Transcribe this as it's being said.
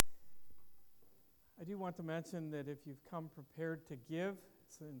do want to mention that if you've come prepared to give,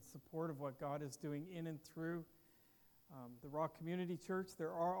 it's in support of what God is doing in and through the Rock Community Church,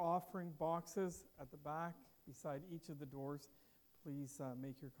 there are offering boxes at the back beside each of the doors. Please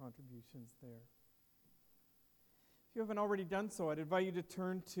make your contributions there. If you haven't already done so, I'd invite you to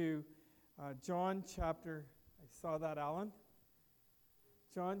turn to John chapter, I saw that, Alan.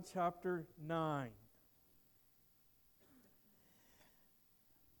 John chapter 9.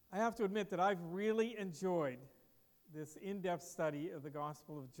 I have to admit that I've really enjoyed this in-depth study of the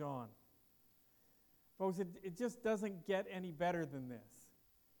Gospel of John. Folks, it just doesn't get any better than this.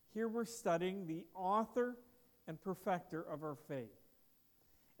 Here we're studying the author and perfecter of our faith.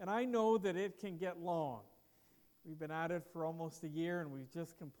 And I know that it can get long. We've been at it for almost a year, and we've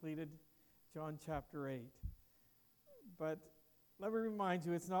just completed John chapter 8. But let me remind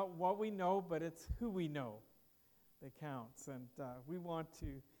you, it's not what we know, but it's who we know that counts. And we want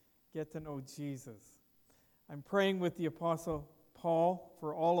to get to know Jesus. I'm praying with the Apostle Paul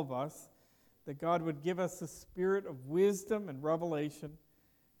for all of us that God would give us a spirit of wisdom and revelation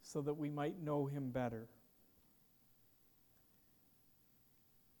so that we might know him better.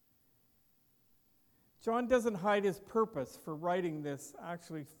 John doesn't hide his purpose for writing this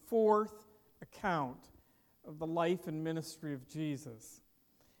actually fourth account of the life and ministry of Jesus.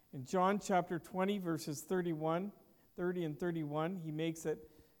 In John chapter 20, verses 30 and 31, he makes it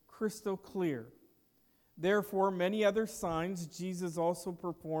crystal clear. Therefore, many other signs Jesus also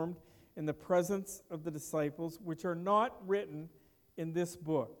performed in the presence of the disciples, which are not written in this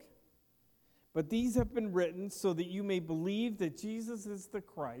book. But these have been written so that you may believe that Jesus is the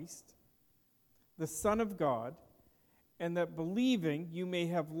Christ, the Son of God, and that believing you may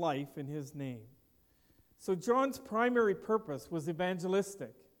have life in his name. So John's primary purpose was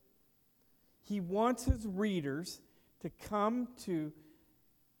evangelistic. He wants his readers to come to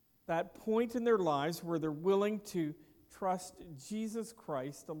that point in their lives where they're willing to trust Jesus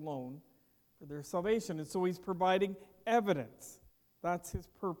Christ alone for their salvation. And so he's providing evidence. That's his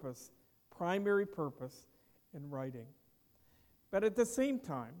purpose, primary purpose in writing. But at the same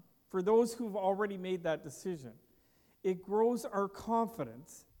time, for those who've already made that decision, it grows our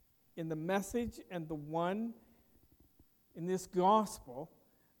confidence in the message and the one in this gospel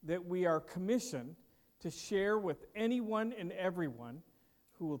that we are commissioned to share with anyone and everyone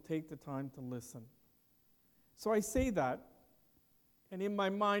who will take the time to listen. So I say that, and in my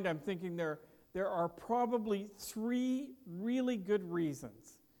mind I'm thinking there are probably three really good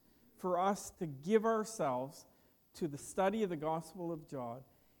reasons for us to give ourselves to the study of the Gospel of John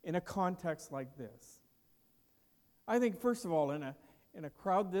in a context like this. I think, first of all, in a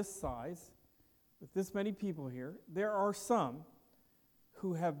crowd this size, with this many people here, there are some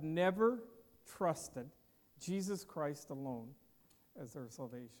who have never trusted Jesus Christ alone as their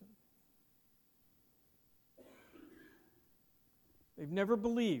salvation. They've never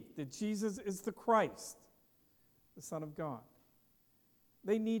believed that Jesus is the Christ, the Son of God.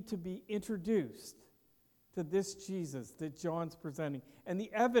 They need to be introduced to this Jesus that John's presenting and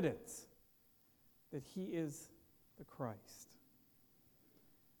the evidence that he is the Christ.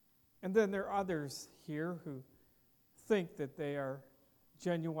 And then there are others here who think that they are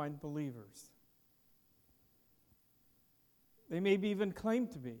genuine believers. They maybe even claim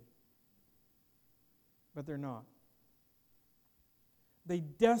to be, but they're not. They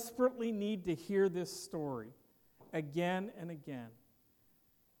desperately need to hear this story again and again.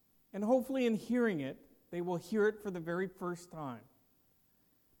 And hopefully in hearing it, they will hear it for the very first time.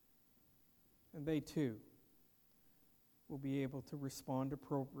 And they too will be able to respond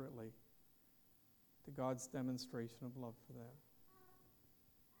appropriately to God's demonstration of love for them.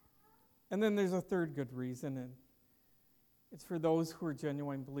 And then there's a third good reason, and it's for those who are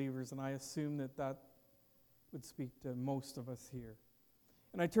genuine believers, and I assume that would speak to most of us here.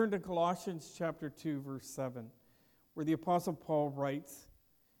 And I turn to Colossians chapter 2, verse 7, where the Apostle Paul writes,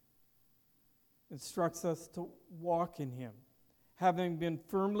 instructs us to walk in him, having been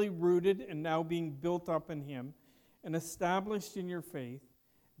firmly rooted and now being built up in him and established in your faith,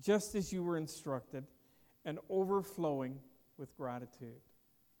 just as you were instructed, and overflowing with gratitude.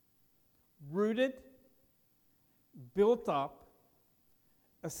 Rooted, built up,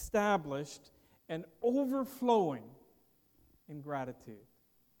 established, and overflowing in gratitude.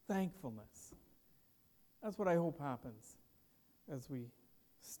 Thankfulness. That's what I hope happens as we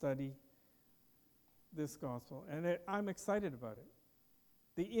study this gospel. And I'm excited about it.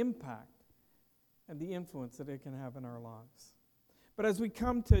 The impact and the influence that it can have in our lives. But as we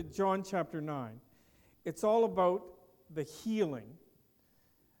come to John chapter 9, it's all about the healing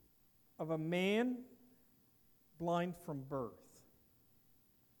of a man blind from birth.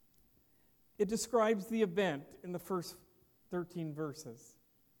 It describes the event in the first 13 verses.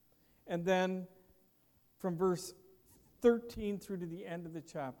 And then from verse 13 through to the end of the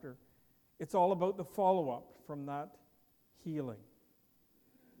chapter, it's all about the follow-up from that healing.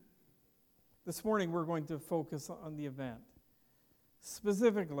 This morning we're going to focus on the event.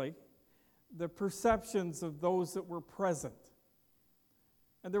 Specifically, the perceptions of those that were present.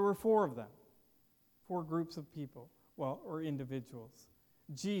 And there were 4 of them. 4 groups of people, or individuals.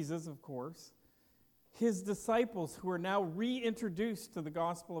 Jesus, of course. His disciples, who are now reintroduced to the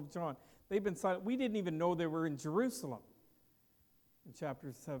Gospel of John. They've been silent. We didn't even know they were in Jerusalem in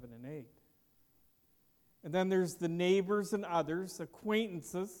chapters 7 and 8. And then there's the neighbors and others,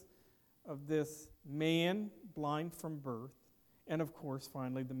 acquaintances of this man blind from birth. And of course,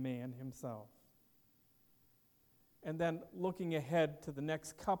 finally, the man himself. And then looking ahead to the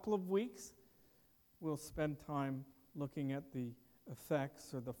next couple of weeks, we'll spend time looking at the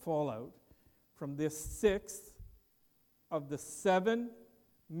effects or the fallout from this 6th of the 7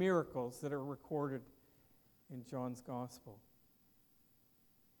 miracles that are recorded in John's Gospel.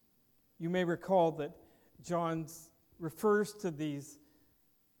 You may recall that John refers to these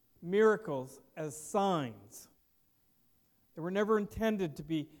miracles as signs. They were never intended to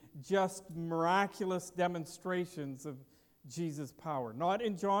be just miraculous demonstrations of Jesus' power. Not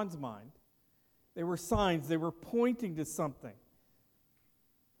in John's mind. They were signs. They were pointing to something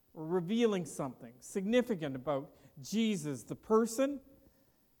or revealing something significant about Jesus, the person,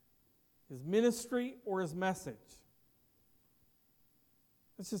 his ministry, or his message.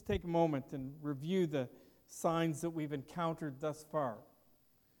 Let's just take a moment and review the signs that we've encountered thus far.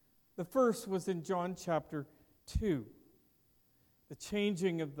 The first was in John chapter 2, the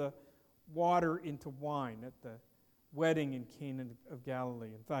changing of the water into wine at the wedding in Cana of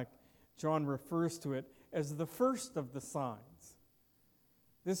Galilee. In fact, John refers to it as the first of the signs.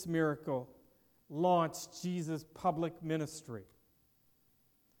 This miracle launched Jesus' public ministry.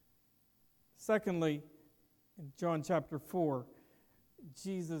 Secondly, in John chapter 4,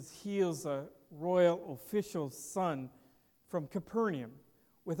 Jesus heals a royal official's son from Capernaum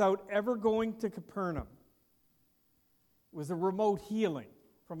without ever going to Capernaum. It was a remote healing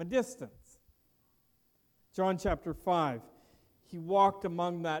from a distance. John chapter 5, he walked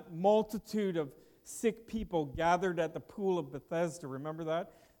among that multitude of sick people gathered at the pool of Bethesda. Remember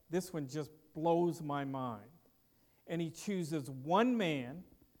that? This one just blows my mind. And he chooses one man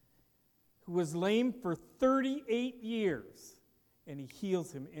who was lame for 38 years, and he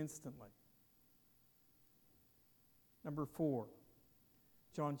heals him instantly. Number 4,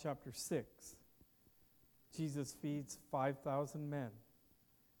 John chapter 6. Jesus feeds 5,000 men,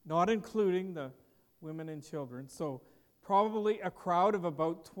 not including the women and children. So probably a crowd of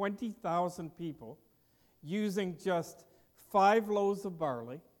about 20,000 people using just 5 loaves of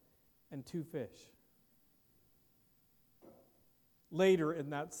barley and 2 fish. Later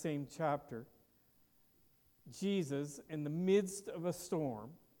in that same chapter, Jesus, in the midst of a storm,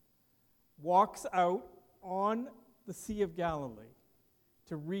 walks out on the Sea of Galilee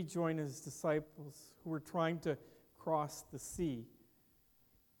to rejoin his disciples who were trying to cross the sea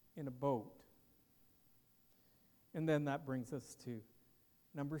in a boat. And then that brings us to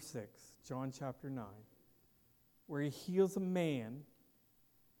number 6, John chapter 9, where he heals a man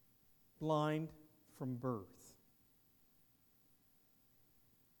blind from birth.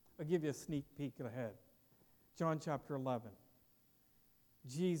 I'll give you a sneak peek ahead. John chapter 11.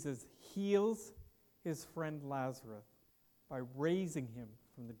 Jesus heals his friend Lazarus by raising him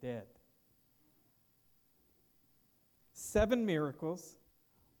from the dead. 7 miracles,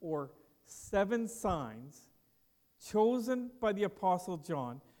 or 7 signs, chosen by the Apostle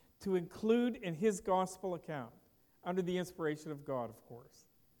John to include in his gospel account, under the inspiration of God, of course.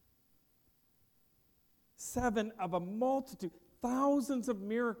 7 of a multitude, thousands of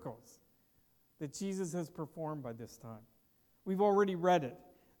miracles that Jesus has performed by this time. We've already read it.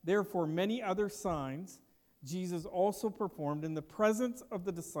 Therefore, many other signs Jesus also performed in the presence of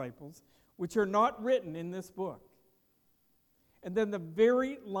the disciples, which are not written in this book. And then the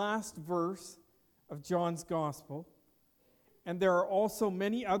very last verse of John's gospel, and there are also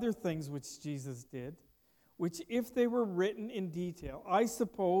many other things which Jesus did, which if they were written in detail, I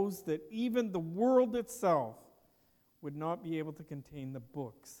suppose that even the world itself would not be able to contain the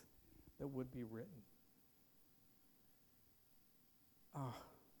books that would be written.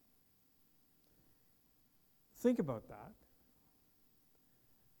 Think about that.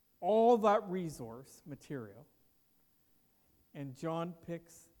 All that resource material, and John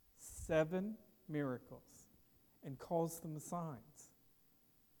picks 7 miracles and calls them signs.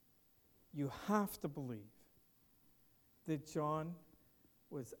 You have to believe that John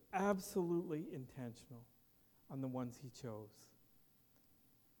was absolutely intentional on the ones he chose.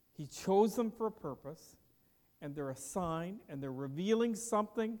 He chose them for a purpose, and they're a sign, and they're revealing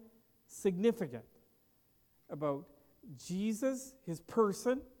something significant about Jesus, his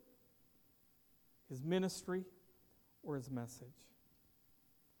person, his ministry, or his message.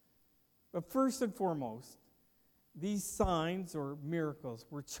 But first and foremost, these signs or miracles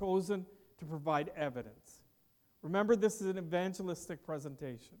were chosen to provide evidence. Remember, this is an evangelistic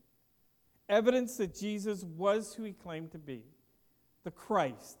presentation. Evidence that Jesus was who he claimed to be, the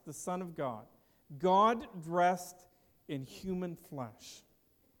Christ, the Son of God, God dressed in human flesh.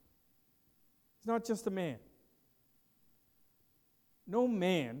 He's not just a man. No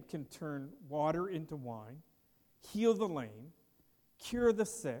man can turn water into wine, heal the lame, cure the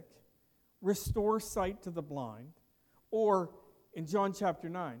sick, restore sight to the blind, or, in John chapter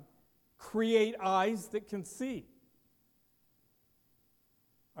 9, create eyes that can see.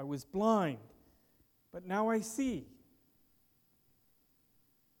 I was blind, but now I see.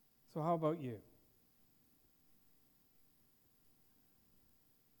 So how about you?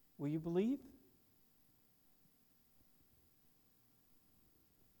 Will you believe?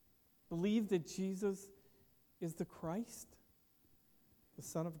 Believe that Jesus is the Christ, the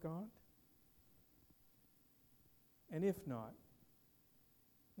Son of God? And if not,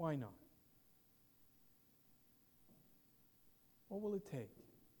 why not? What will it take?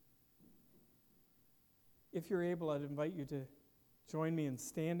 If you're able, I'd invite you to join me in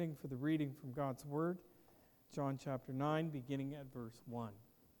standing for the reading from God's Word, John chapter 9, beginning at verse 1.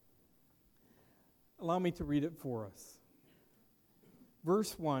 Allow me to read it for us.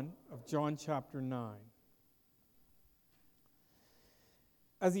 Verse 1 of John chapter 9.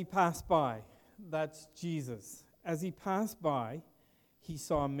 As he passed by, that's Jesus. As he passed by, he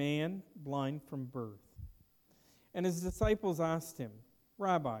saw a man blind from birth. And his disciples asked him,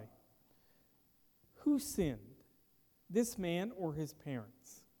 Rabbi, who sinned, this man or his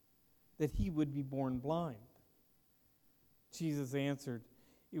parents, that he would be born blind? Jesus answered,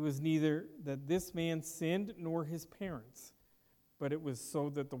 it was neither that this man sinned nor his parents, but it was so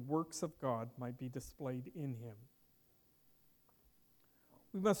that the works of God might be displayed in him.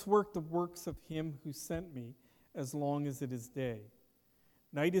 We must work the works of him who sent me as long as it is day.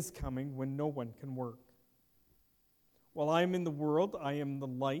 Night is coming when no one can work. While I am in the world, I am the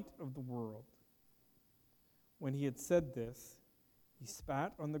light of the world. When he had said this, he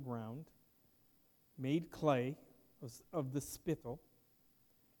spat on the ground, made clay of the spittle,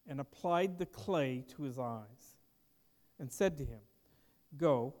 and applied the clay to his eyes, and said to him,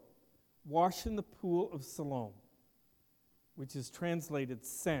 Go, wash in the pool of Siloam, which is translated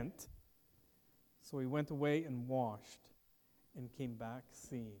sent. So he went away and washed, and came back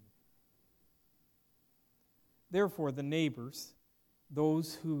seeing. Therefore the neighbors,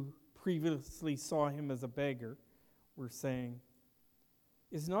 those who previously saw him as a beggar, were saying,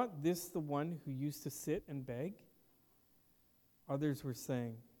 Is not this the one who used to sit and beg? Others were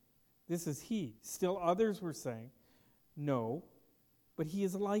saying, This is he. Still others were saying, No, but he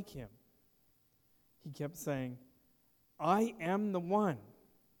is like him. He kept saying, I am the one.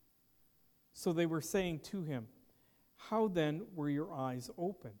 So they were saying to him, How then were your eyes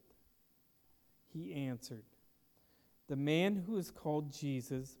opened? He answered, The man who is called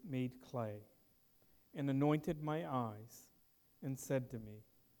Jesus made clay and anointed my eyes and said to me,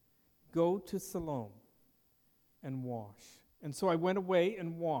 Go to Siloam and wash. And so I went away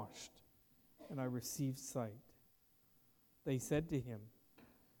and washed, and I received sight. They said to him,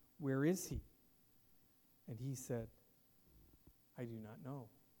 Where is he? And he said, I do not know.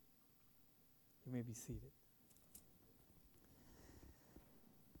 You may be seated.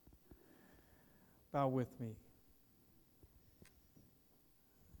 Bow with me.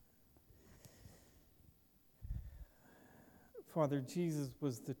 Father, Jesus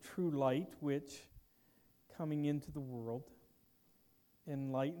was the true light which, coming into the world,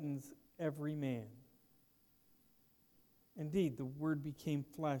 enlightens every man. Indeed, the Word became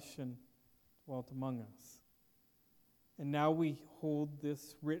flesh and dwelt among us. And now we hold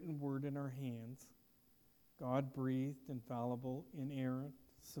this written Word in our hands, God-breathed, infallible, inerrant,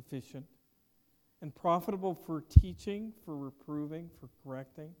 sufficient, and profitable for teaching, for reproving, for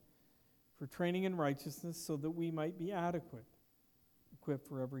correcting, for training in righteousness, so that we might be adequate, equipped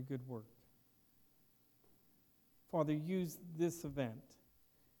for every good work. Father, use this event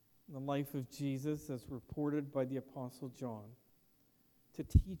in the life of Jesus as reported by the Apostle John to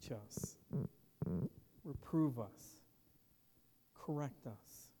teach us, reprove us, correct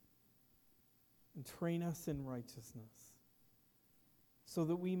us, and train us in righteousness, so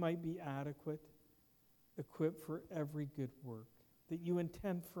that we might be adequate, equipped for every good work that you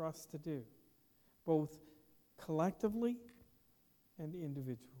intend for us to do, both collectively and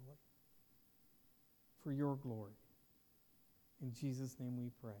individually, for your glory. In Jesus' name we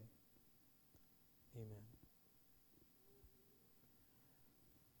pray. Amen.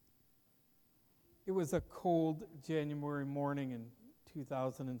 It was a cold January morning in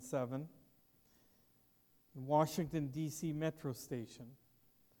 2007 in Washington, D.C. Metro Station.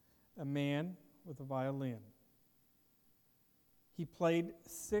 A man with a violin. He played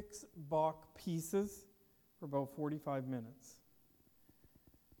 6 Bach pieces for about 45 minutes.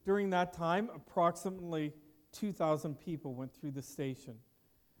 During that time, approximately 2,000 people went through the station,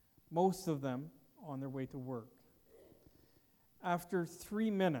 most of them on their way to work. After 3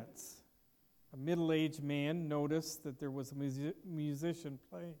 minutes, a middle-aged man noticed that there was a musician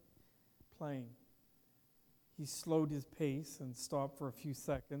playing. He slowed his pace and stopped for a few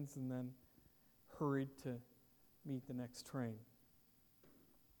seconds and then hurried to meet the next train.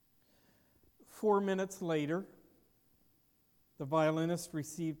 4 minutes later, the violinist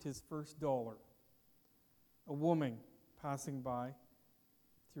received his first dollar. A woman passing by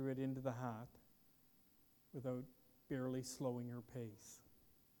threw it into the hat without barely slowing her pace.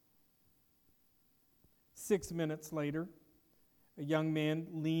 6 minutes later, a young man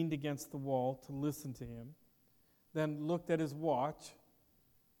leaned against the wall to listen to him, then looked at his watch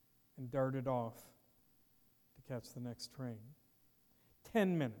and darted off to catch the next train.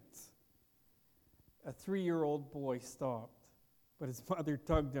 10 minutes. A 3-year-old boy stopped, but his mother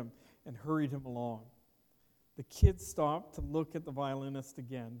tugged him and hurried him along. The kid stopped to look at the violinist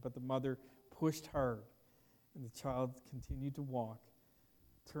again, but the mother pushed hard, and the child continued to walk,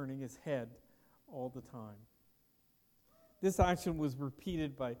 turning his head all the time. This action was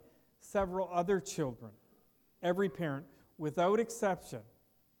repeated by several other children. Every parent, without exception,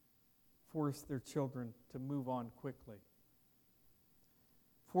 forced their children to move on quickly.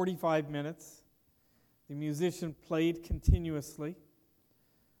 45 minutes, the musician played continuously.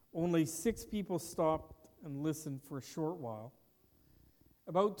 Only 6 people stopped and listened for a short while.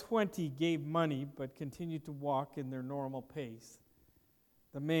 About 20 gave money but continued to walk in their normal pace.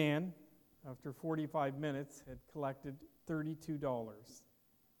 The man, after 45 minutes, had collected $32.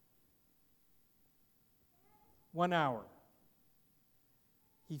 1 hour.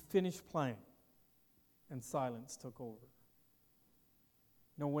 He finished playing, and silence took over.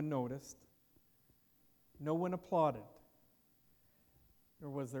 No one noticed. No one applauded.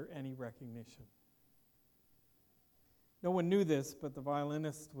 Nor was there any recognition. No one knew this, but the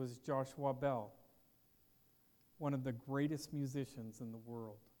violinist was Joshua Bell, one of the greatest musicians in the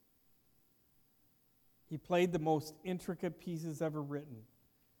world. He played the most intricate pieces ever written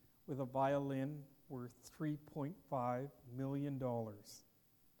with a violin worth $3.5 million.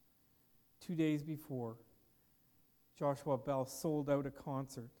 2 days before, Joshua Bell sold out a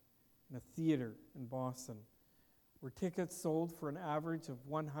concert in a theater in Boston where tickets sold for an average of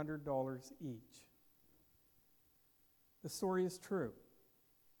 $100 each. The story is true.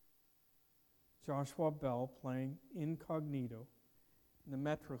 Joshua Bell, playing incognito in the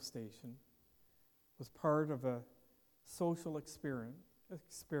metro station, was part of a social experiment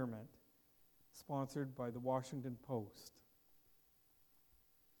sponsored by the Washington Post.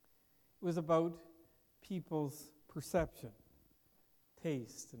 It was about people's perception,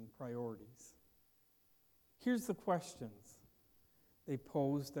 taste, and priorities. Here's the questions they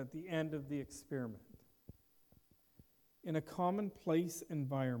posed at the end of the experiment. In a commonplace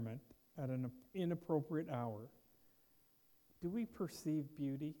environment at an inappropriate hour, do we perceive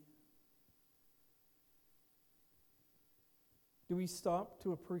beauty? Do we stop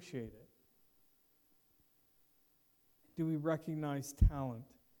to appreciate it? Do we recognize talent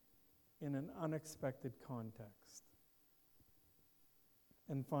in an unexpected context?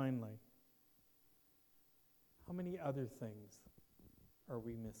 And finally, how many other things are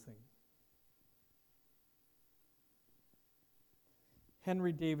we missing?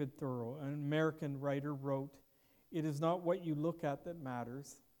 Henry David Thoreau, an American writer, wrote, "It is not what you look at that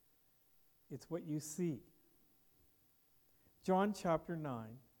matters, it's what you see." John chapter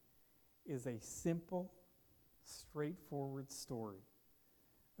 9 is a simple, straightforward story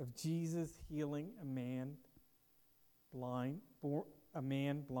of Jesus healing a man blind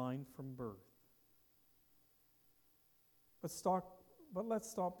from birth. But let's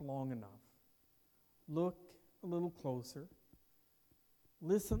stop long enough. Look a little closer.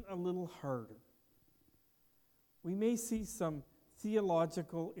 Listen a little harder. We may see some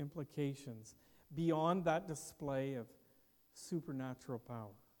theological implications beyond that display of supernatural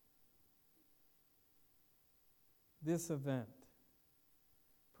power. This event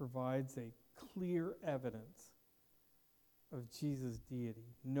provides a clear evidence of Jesus'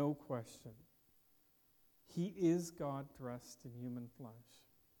 deity, no question. He is God dressed in human flesh.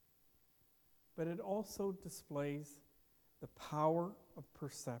 But it also displays the power of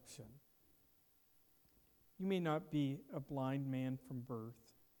perception. You may not be a blind man from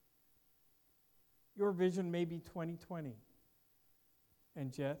birth. Your vision may be 20/20,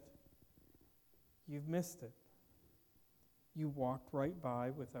 and yet you've missed it. You walked right by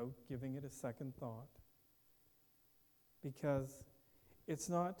without giving it a second thought. Because it's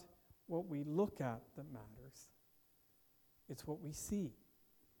not what we look at that matters. It's what we see.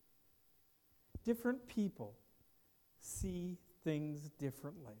 Different people see things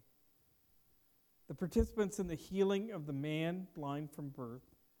differently. The participants in the healing of the man blind from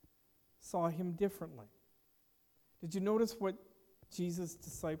birth saw him differently. Did you notice what Jesus'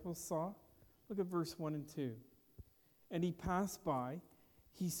 disciples saw? Look at verse 1 and 2. And he passed by,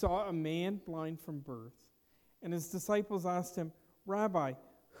 he saw a man blind from birth, and his disciples asked him, Rabbi,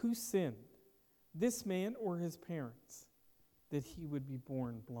 who sinned, this man or his parents, that he would be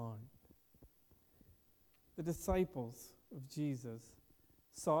born blind? The disciples of Jesus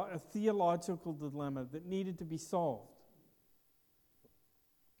saw a theological dilemma that needed to be solved.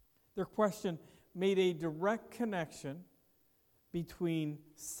 Their question made a direct connection between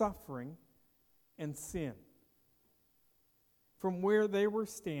suffering and sin. From where they were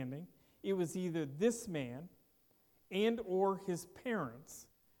standing, it was either this man and or his parents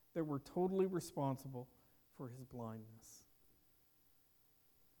that were totally responsible for his blindness.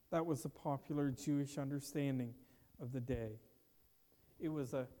 That was the popular Jewish understanding of the day. It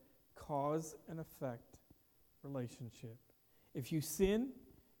was a cause and effect relationship. If you sin,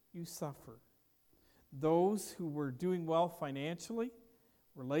 you suffer. Those who were doing well financially,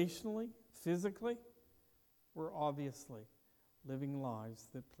 relationally, physically, were obviously living lives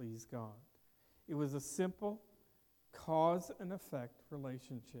that please God. It was a simple cause and effect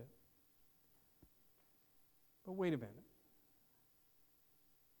relationship. But wait a minute.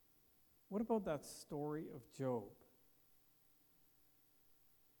 What about that story of Job?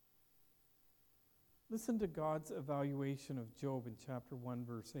 Listen to God's evaluation of Job in chapter 1,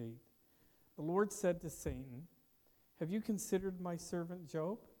 verse 8. The Lord said to Satan, Have you considered my servant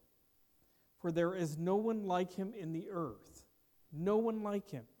Job? For there is no one like him in the earth, no one like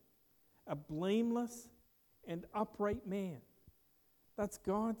him, a blameless and upright man. That's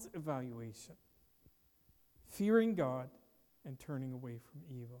God's evaluation. Fearing God and turning away from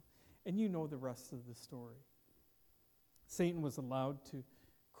evil. And you know the rest of the story. Satan was allowed to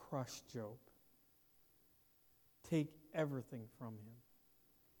crush Job, take everything from him.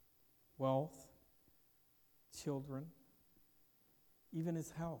 Wealth, children, even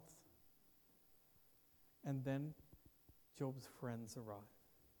his health. And then Job's friends arrive.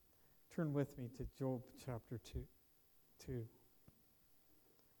 Turn with me to Job chapter 2.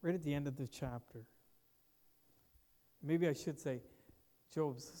 Right at the end of the chapter. Maybe I should say,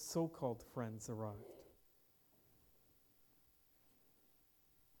 Job's so-called friends arrived.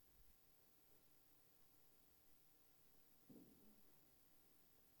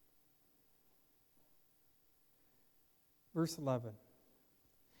 Verse 11.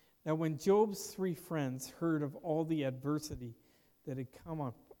 Now when Job's 3 friends heard of all the adversity that had come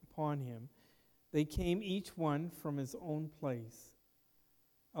upon him, they came each one from his own place.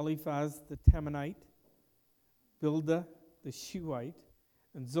 Eliphaz the Temanite, Bildad the Shuhite,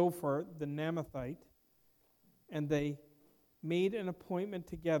 and Zophar the Naamathite, and they made an appointment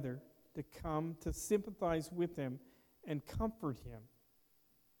together to come to sympathize with him and comfort him.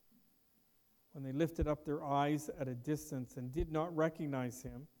 When they lifted up their eyes at a distance and did not recognize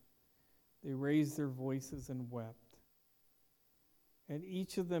him, they raised their voices and wept. And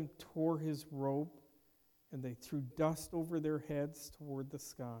each of them tore his robe, and they threw dust over their heads toward the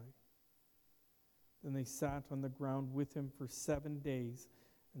sky. Then they sat on the ground with him for 7 days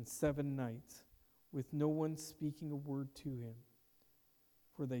and 7 nights, with no one speaking a word to him,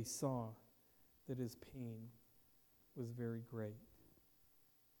 for they saw that his pain was very great.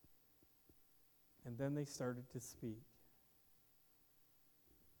 And then they started to speak.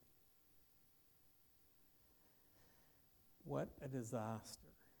 What a disaster.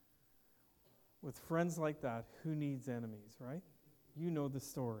 With friends like that, who needs enemies, right? You know the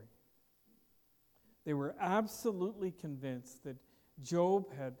story. They were absolutely convinced that Job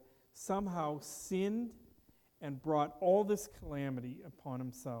had somehow sinned and brought all this calamity upon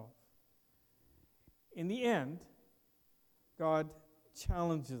himself. In the end, God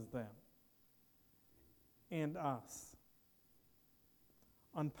challenges them and us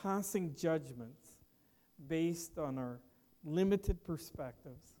on passing judgments based on our limited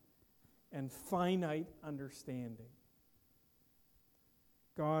perspectives and finite understanding.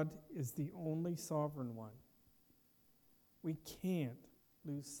 God is the only sovereign one. We can't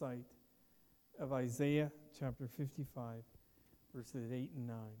lose sight of Isaiah chapter 55, verses 8 and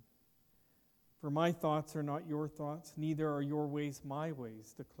 9. For my thoughts are not your thoughts, neither are your ways my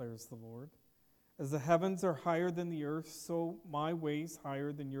ways, declares the Lord. As the heavens are higher than the earth, so my ways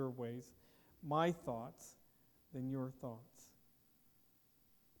higher than your ways, my thoughts than your thoughts.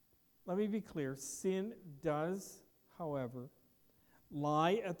 Let me be clear, sin does, however,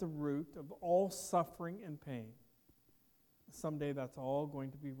 lie at the root of all suffering and pain. Someday that's all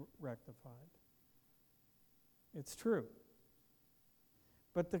going to be rectified. It's true.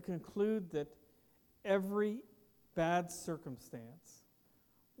 But to conclude that every bad circumstance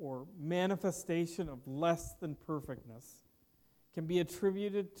or manifestation of less than perfectness can be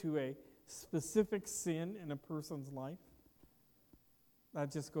attributed to a specific sin in a person's life,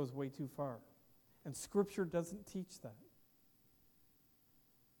 that just goes way too far. And Scripture doesn't teach that.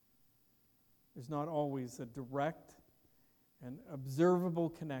 There's not always a direct and observable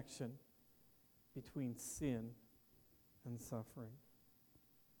connection between sin and suffering.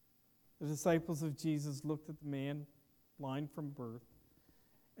 The disciples of Jesus looked at the man blind from birth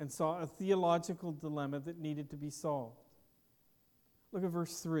and saw a theological dilemma that needed to be solved. Look at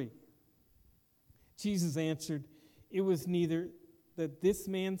verse 3. Jesus answered, "It was neither that this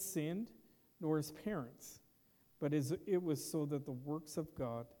man sinned nor his parents, but it was so that the works of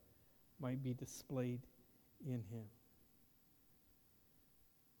God might be displayed in him."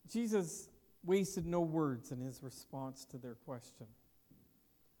 Jesus wasted no words in his response to their question.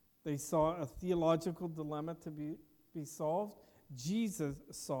 They saw a theological dilemma to be solved. Jesus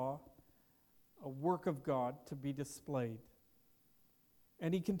saw a work of God to be displayed.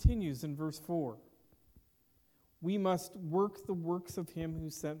 And he continues in verse 4. "We must work the works of him who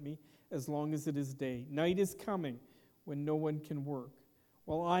sent me as long as it is day. Night is coming when no one can work.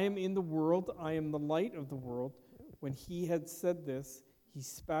 While I am in the world, I am the light of the world." When he had said this, he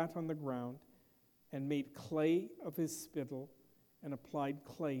spat on the ground and made clay of his spittle and applied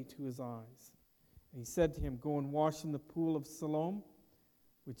clay to his eyes. And he said to him, "Go and wash in the pool of Siloam,"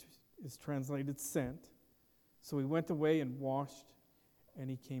 which is translated sent. So he went away and washed, and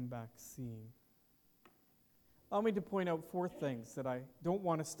he came back seeing. Allow me to point out 4 things that I don't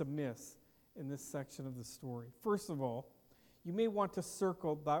want us to miss in this section of the story. First of all, you may want to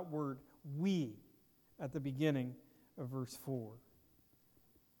circle that word "we" at the beginning of verse 4.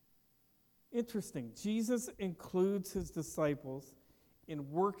 Interesting. Jesus includes his disciples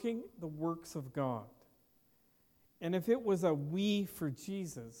in working the works of God. And if it was a "we" for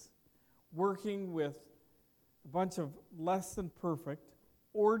Jesus, working with a bunch of less than perfect,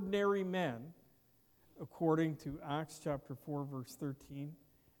 ordinary men, according to Acts chapter 4, verse 13,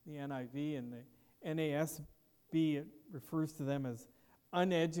 the NIV, and the NASB, it refers to them as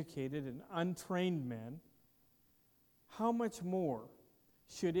uneducated and untrained men, how much more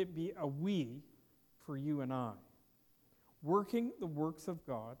should it be a "we" for you and I? Working the works of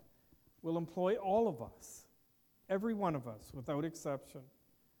God will employ all of us, every one of us, without exception,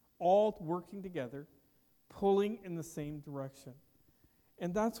 all working together, pulling in the same direction.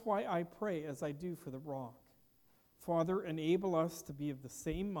 And that's why I pray, as I do for the Rock, Father, enable us to be of the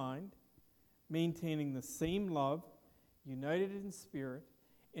same mind, maintaining the same love, united in spirit,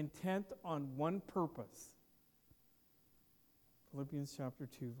 intent on one purpose. Philippians chapter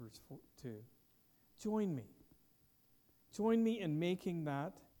 2, verse 2. Join me. Join me in making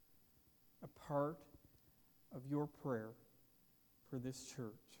that a part of your prayer for this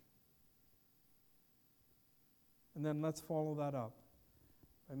church. And then let's follow that up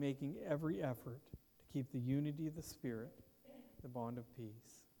by making every effort to keep the unity of the Spirit, the bond of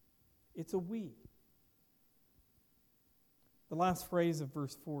peace. It's a "we." The last phrase of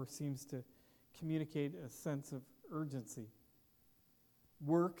verse 4 seems to communicate a sense of urgency.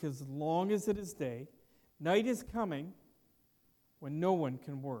 Work as long as it is day. Night is coming when no one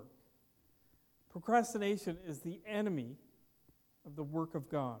can work. Procrastination is the enemy of the work of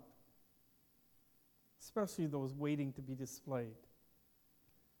God, especially those waiting to be displayed.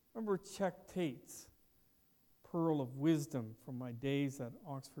 Remember Chuck Tate's pearl of wisdom from my days at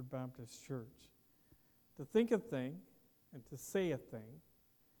Oxford Baptist Church. To think a thing and to say a thing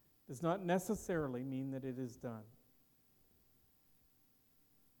does not necessarily mean that it is done.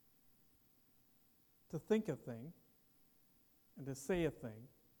 To think a thing and to say a thing.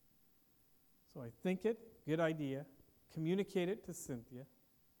 So I think it, good idea, communicate it to Cynthia.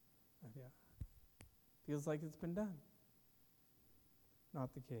 Yeah, feels like it's been done.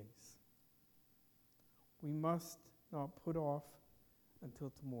 Not the case. We must not put off until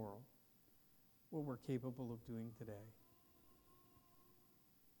tomorrow what we're capable of doing today.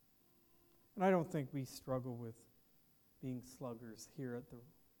 And I don't think we struggle with being sluggers here at the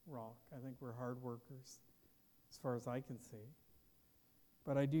Rock. I think we're hard workers, as far as I can see.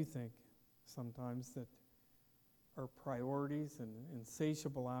 But I do think sometimes that our priorities and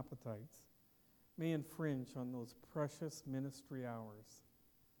insatiable appetites may infringe on those precious ministry hours.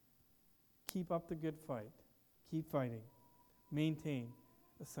 Keep up the good fight. Keep fighting. Maintain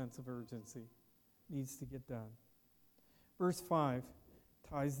a sense of urgency. Needs to get done. Verse 5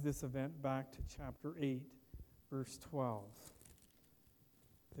 ties this event back to chapter 8, verse 12.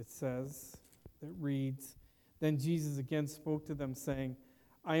 It reads, "Then Jesus again spoke to them, saying,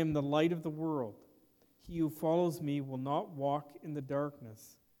 I am the light of the world. He who follows me will not walk in the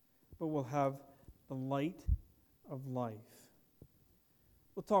darkness, but will have the light of life."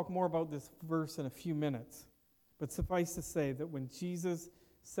 We'll talk more about this verse in a few minutes, but suffice to say that when Jesus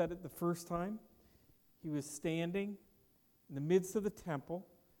said it the first time, he was standing in the midst of the temple,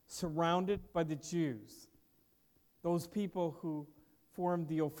 surrounded by the Jews, those people who formed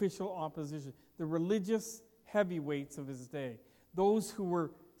the official opposition, the religious heavyweights of his day, those who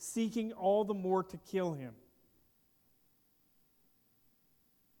were seeking all the more to kill him.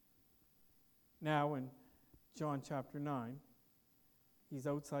 Now in John chapter 9, he's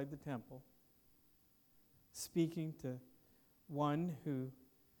outside the temple, speaking to one who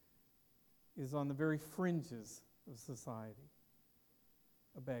is on the very fringes of society,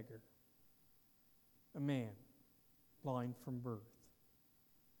 a beggar, a man blind from birth.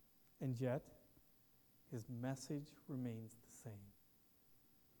 And yet, his message remains the same.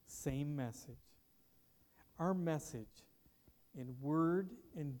 Same message. Our message in word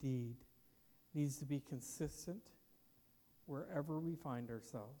and deed needs to be consistent wherever we find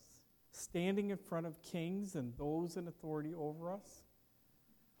ourselves. Standing in front of kings and those in authority over us,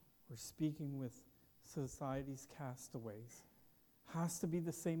 or speaking with society's castaways, has to be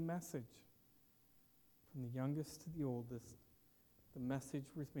the same message. From the youngest to the oldest, the message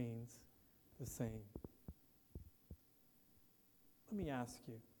remains the same. Let me ask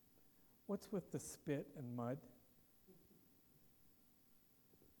you, what's with the spit and mud?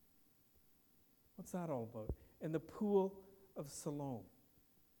 What's that all about? And the pool of Siloam,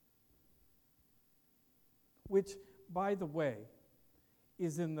 which, by the way,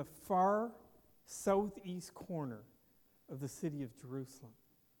 is in the far southeast corner of the city of Jerusalem.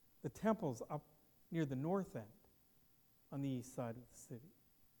 The temple's up near the north end, on the east side of the city.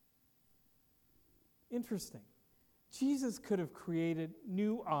 Interesting. Jesus could have created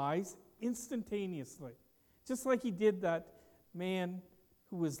new eyes instantaneously, just like he did that man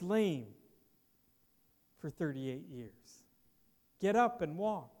who was lame for 38 years. Get up and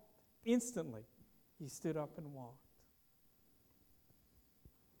walk. Instantly, he stood up and walked.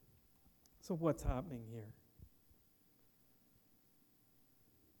 So what's happening here?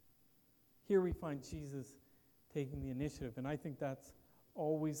 Here we find Jesus taking the initiative, and I think that's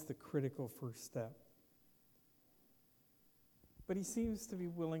always the critical first step. But he seems to be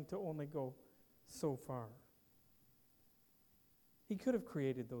willing to only go so far. He could have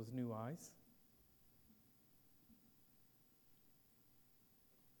created those new eyes.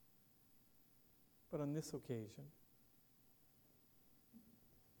 But on this occasion,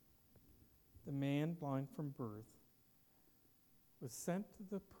 the man blind from birth was sent to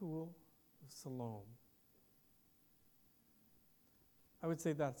the pool of Siloam. I would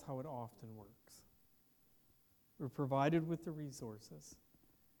say that's how it often works. We're provided with the resources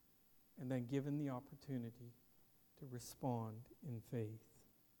and then given the opportunity to respond in faith.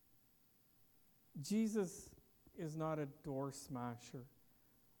 Jesus is not a door smasher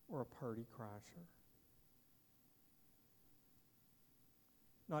or a party crasher.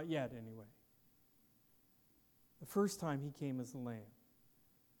 Not yet, anyway. The first time he came as a lamb.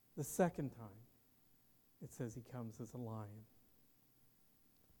 The second time, it says he comes as a lion.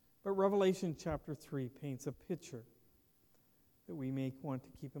 But Revelation chapter 3 paints a picture that we may want to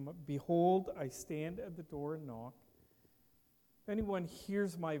keep him up. Behold, I stand at the door and knock. If anyone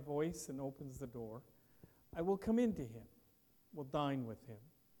hears my voice and opens the door, I will come into him, will dine with him,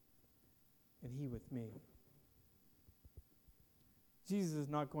 and he with me. Jesus is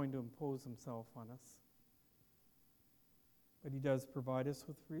not going to impose himself on us, but he does provide us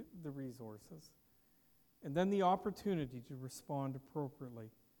with the resources and then the opportunity to respond appropriately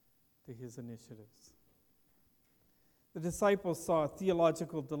to his initiatives. The disciples saw a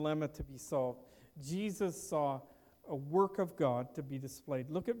theological dilemma to be solved. Jesus saw a work of God to be displayed.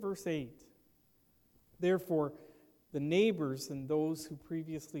 Look at verse 8. Therefore, the neighbors and those who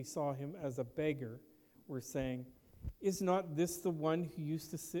previously saw him as a beggar were saying, "Is not this the one who used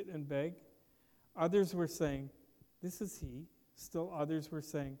to sit and beg?" Others were saying, "This is he." Still others were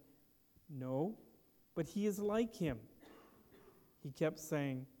saying, No, but he is like him. He kept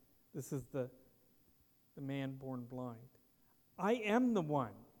saying, this is the man born blind. I am the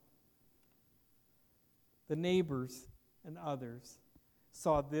one. The neighbors and others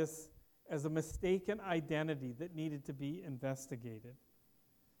saw this as a mistaken identity that needed to be investigated.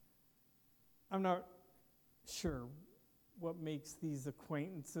 I'm not sure what makes these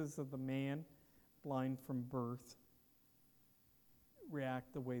acquaintances of the man blind from birth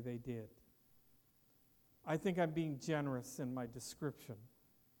react the way they did. I think I'm being generous in my description.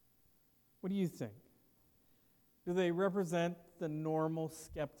 What do you think? Do they represent the normal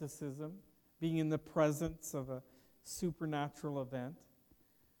skepticism, being in the presence of a supernatural event?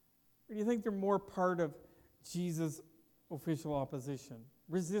 Or do you think they're more part of Jesus' official opposition,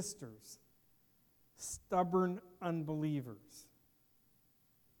 resistors, stubborn unbelievers?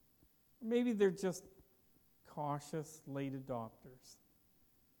 Maybe they're just cautious late adopters.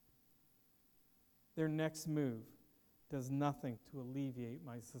 Their next move does nothing to alleviate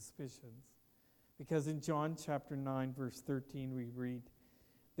my suspicions. Because in John chapter 9, verse 13, we read,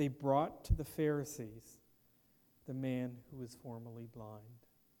 they brought to the Pharisees the man who was formerly blind.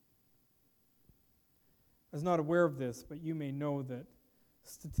 I was not aware of this, but you may know that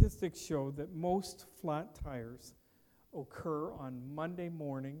statistics show that most flat tires occur on Monday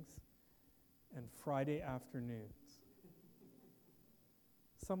mornings and Friday afternoons.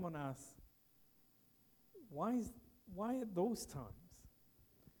 Someone asked, why at those times?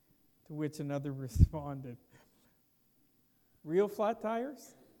 To which another responded, real flat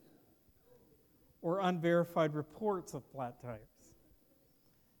tires? Or unverified reports of flat tires?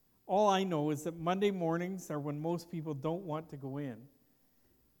 All I know is that Monday mornings are when most people don't want to go in,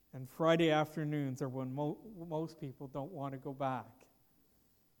 and Friday afternoons are when most people don't want to go back.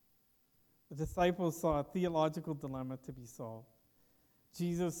 The disciples saw a theological dilemma to be solved.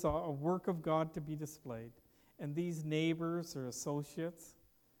 Jesus saw a work of God to be displayed, and these neighbors or associates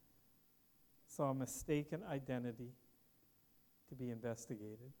saw a mistaken identity to be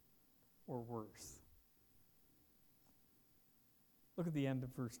investigated, or worse. Look at the end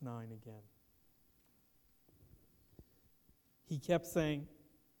of verse 9 again. He kept saying,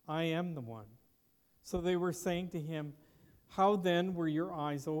 I am the one. So they were saying to him, how then were your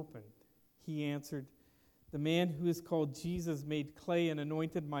eyes opened? He answered, the man who is called Jesus made clay and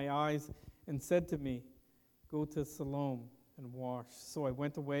anointed my eyes and said to me, go to Siloam and wash. So I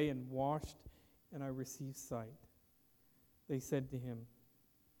went away and washed, and I received sight. They said to him,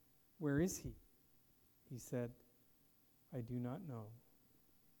 where is he? He said, I do not know.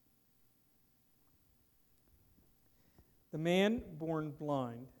 The man born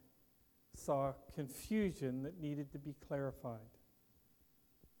blind saw confusion that needed to be clarified.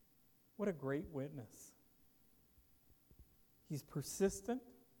 What a great witness. He's persistent,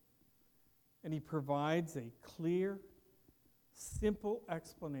 and he provides a clear, simple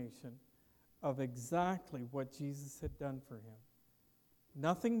explanation of exactly what Jesus had done for him.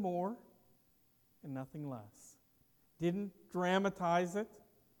 Nothing more and nothing less. Didn't dramatize it,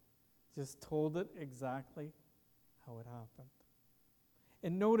 just told it exactly how it happened.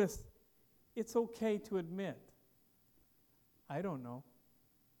 And notice, it's okay to admit, I don't know.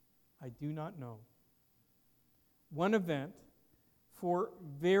 I do not know. One event, for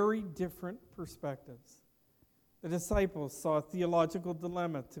very different perspectives. The disciples saw a theological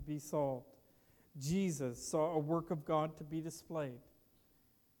dilemma to be solved. Jesus saw a work of God to be displayed.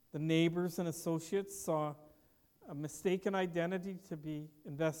 The neighbors and associates saw a mistaken identity to be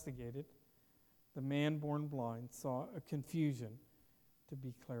investigated. The man born blind saw a confusion to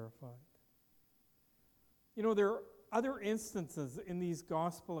be clarified. You know, there are other instances in these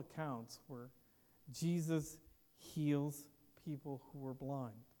gospel accounts where Jesus heals people who were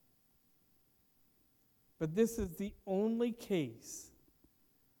blind. But this is the only case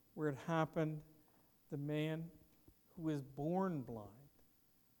where it happened, the man who was born blind.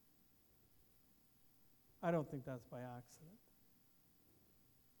 I don't think that's by accident.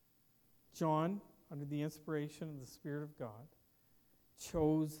 John, under the inspiration of the Spirit of God,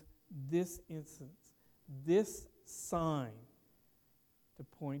 chose this instance, this sign, to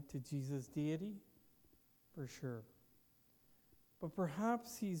point to Jesus' deity, for sure. But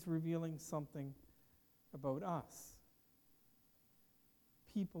perhaps he's revealing something about us,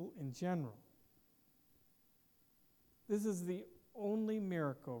 people in general. This is the only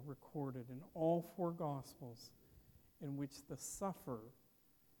miracle recorded in all four Gospels in which the sufferer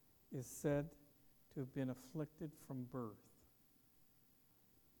is said to have been afflicted from birth.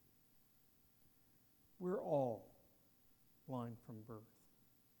 We're all blind from birth,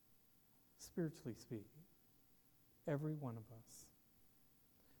 spiritually speaking, every one of us.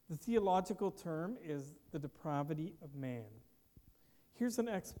 The theological term is the depravity of man. Here's an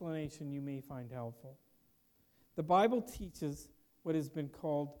explanation you may find helpful. The Bible teaches what has been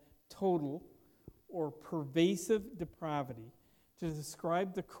called total or pervasive depravity to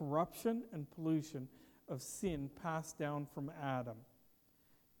describe the corruption and pollution of sin passed down from Adam.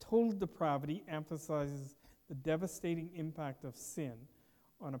 Total depravity emphasizes the devastating impact of sin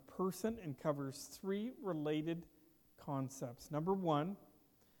on a person and covers three related concepts. Number one,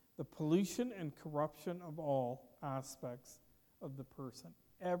 the pollution and corruption of all aspects of the person.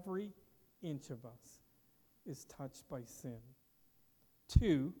 Every inch of us is touched by sin.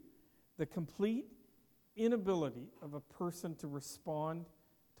 Two, the complete inability of a person to respond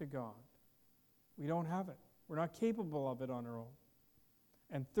to God. We don't have it. We're not capable of it on our own.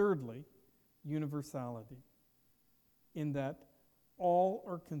 And thirdly, universality, in that all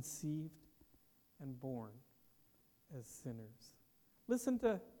are conceived and born as sinners. Listen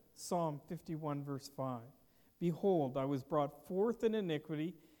to Psalm 51, verse 5. Behold, I was brought forth in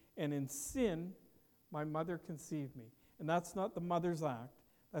iniquity, and in sin my mother conceived me. And that's not the mother's act,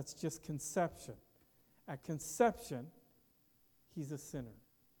 that's just conception. At conception, he's a sinner.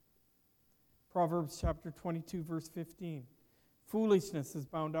 Proverbs chapter 22, verse 15. Foolishness is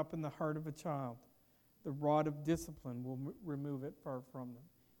bound up in the heart of a child. The rod of discipline will remove it far from them.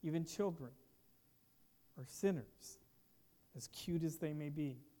 Even children are sinners, as cute as they may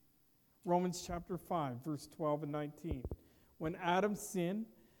be. Romans chapter 5, verse 12 and 19. When Adam sinned,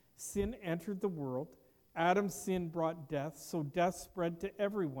 sin entered the world. Adam's sin brought death, so death spread to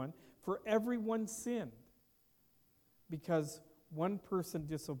everyone, for everyone sinned. Because one person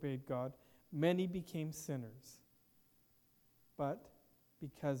disobeyed God, many became sinners. But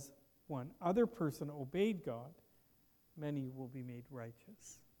because one other person obeyed God, many will be made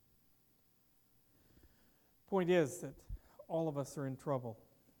righteous. Point is that all of us are in trouble.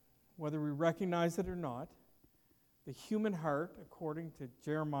 Whether we recognize it or not, the human heart, according to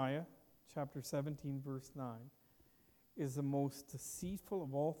Jeremiah chapter 17, verse 9, is the most deceitful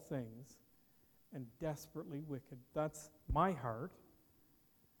of all things and desperately wicked. That's my heart,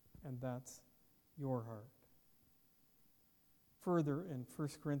 and that's your heart. Further, in 1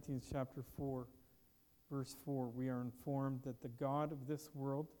 Corinthians chapter 4, verse 4, we are informed that the God of this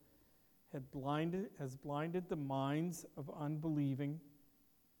world has blinded the minds of unbelieving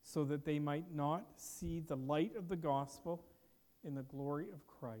so that they might not see the light of the gospel in the glory of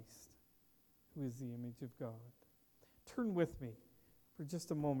Christ, who is the image of God. Turn with me for just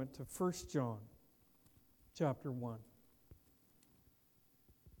a moment to 1 John chapter 1.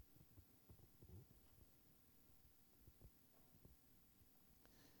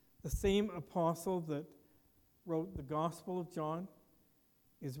 The same apostle that wrote the Gospel of John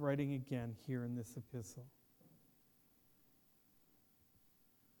is writing again here in this epistle.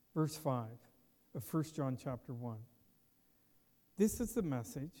 Verse 5 of 1 John chapter 1. This is the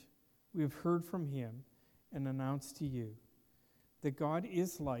message we have heard from him and announced to you, that God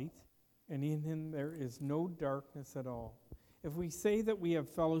is light, and in him there is no darkness at all. If we say that we have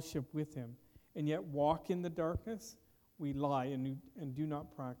fellowship with him and yet walk in the darkness, we lie and do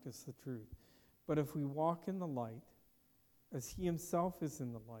not practice the truth. But if we walk in the light, as he himself is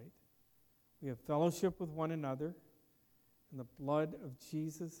in the light, we have fellowship with one another, and the blood of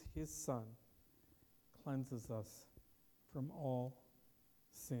Jesus, his Son, cleanses us from all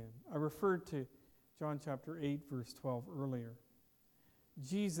sin. I referred to John chapter 8, verse 12 earlier.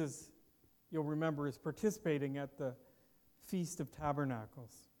 Jesus, you'll remember, is participating at the Feast of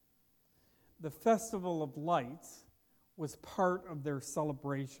Tabernacles. The Festival of Lights was part of their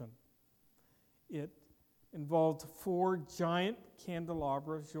celebration. It involved 4 giant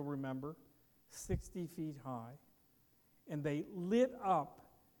candelabras, you'll remember, 60 feet high, and they lit up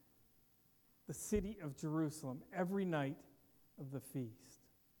the city of Jerusalem every night of the feast.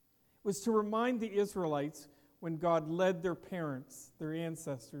 It was to remind the Israelites when God led their parents, their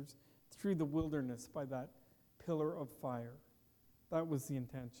ancestors, through the wilderness by that pillar of fire. That was the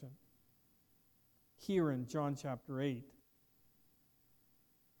intention. Here in John chapter 8,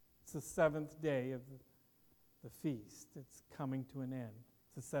 it's the 7th day of the feast. It's coming to an end.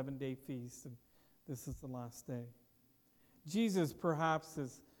 It's a 7-day feast, and this is the last day. Jesus perhaps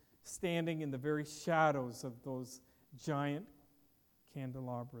is standing in the very shadows of those giant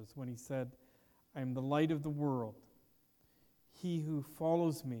candelabras when he said, I am the light of the world. He who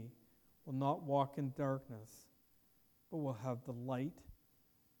follows me will not walk in darkness, but will have the light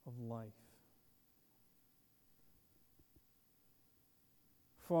of life.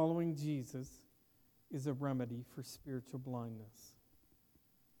 Following Jesus is a remedy for spiritual blindness.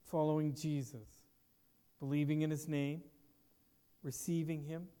 Following Jesus, believing in his name, receiving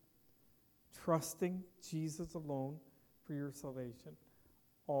him, trusting Jesus alone for your salvation,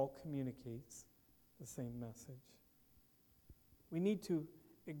 all communicates the same message. We need to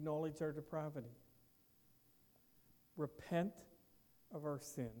acknowledge our depravity, repent of our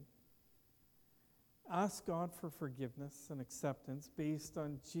sin, ask God for forgiveness and acceptance based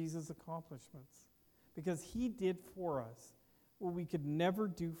on Jesus' accomplishments, because he did for us what we could never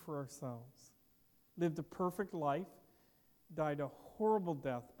do for ourselves. Lived a perfect life, died a horrible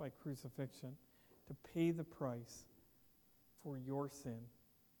death by crucifixion to pay the price for your sin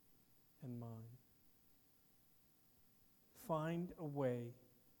and mine. Find a way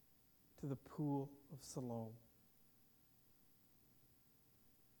to the pool of Siloam.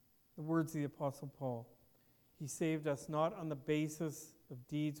 The words of the Apostle Paul, he saved us not on the basis of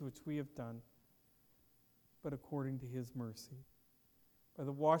deeds which we have done, but according to his mercy, by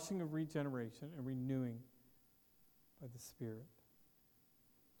the washing of regeneration and renewing by the Spirit.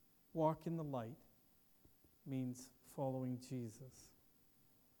 Walk in the light means following Jesus.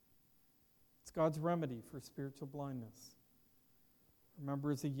 It's God's remedy for spiritual blindness.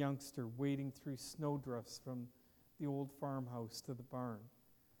 Remember as a youngster wading through snowdrifts from the old farmhouse to the barn,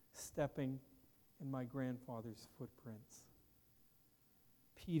 stepping in my grandfather's footprints.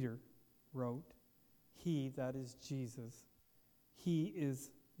 Peter wrote, he, that is Jesus, he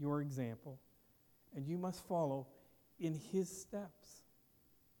is your example, and you must follow in his steps.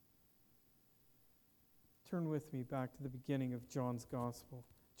 Turn with me back to the beginning of John's Gospel,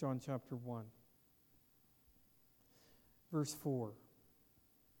 John chapter 1. Verse 4.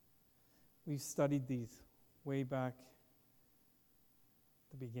 We've studied these way back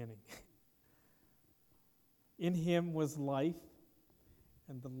at the beginning. In him was life,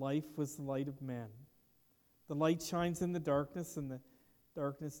 and the life was the light of men. The light shines in the darkness, and the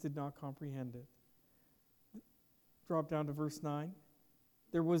darkness did not comprehend it. Drop down to verse 9.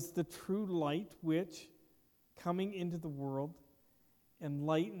 There was the true light which, coming into the world,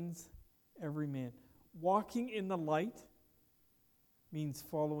 enlightens every man. Walking in the light means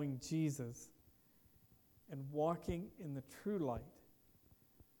following Jesus, and walking in the true light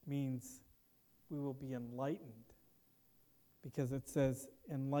means we will be enlightened, because it says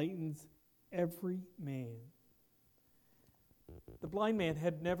enlightens every man. The blind man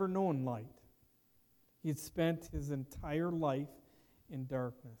had never known light. He had spent his entire life in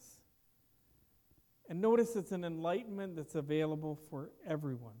darkness. And notice it's an enlightenment that's available for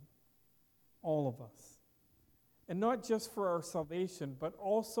everyone, all of us. And not just for our salvation, but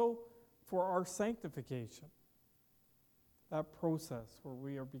also for our sanctification. That process where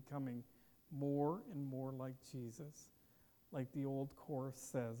we are becoming more and more like Jesus. Like the old chorus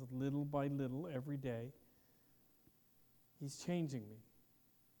says, little by little every day, he's changing me.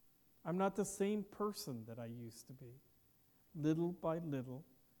 I'm not the same person that I used to be. Little by little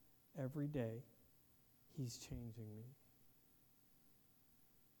every day, he's changing me.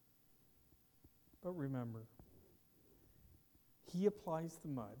 But remember, he applies the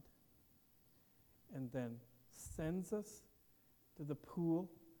mud and then sends us to the pool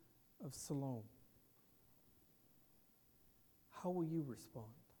of Siloam. How will you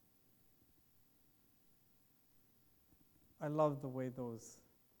respond? I love the way those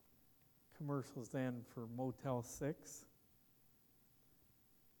commercials end for Motel 6.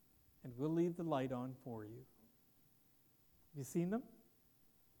 And we'll leave the light on for you. Have you seen them?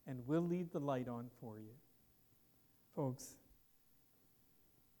 And we'll leave the light on for you. Folks,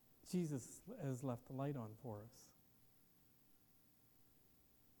 Jesus has left the light on for us.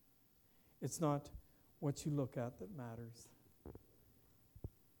 It's not what you look at that matters.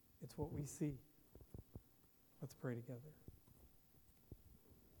 It's what we see. Let's pray together.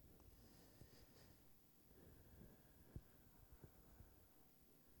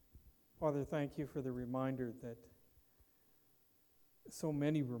 Father, thank you for the reminder that so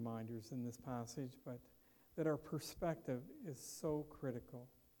many reminders in this passage, but that our perspective is so critical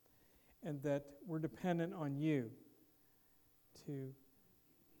and that we're dependent on you to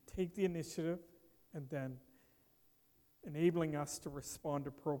take the initiative and then enabling us to respond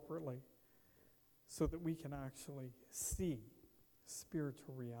appropriately so that we can actually see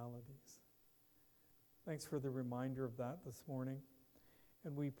spiritual realities. Thanks for the reminder of that this morning.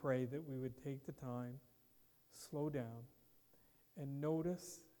 And we pray that we would take the time, slow down, and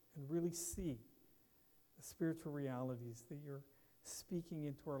notice and really see the spiritual realities that you're speaking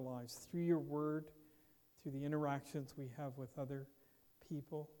into our lives through your word, through the interactions we have with other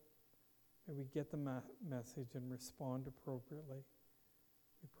people. May we get the message and respond appropriately.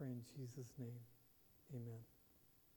 We pray in Jesus' name. Amen.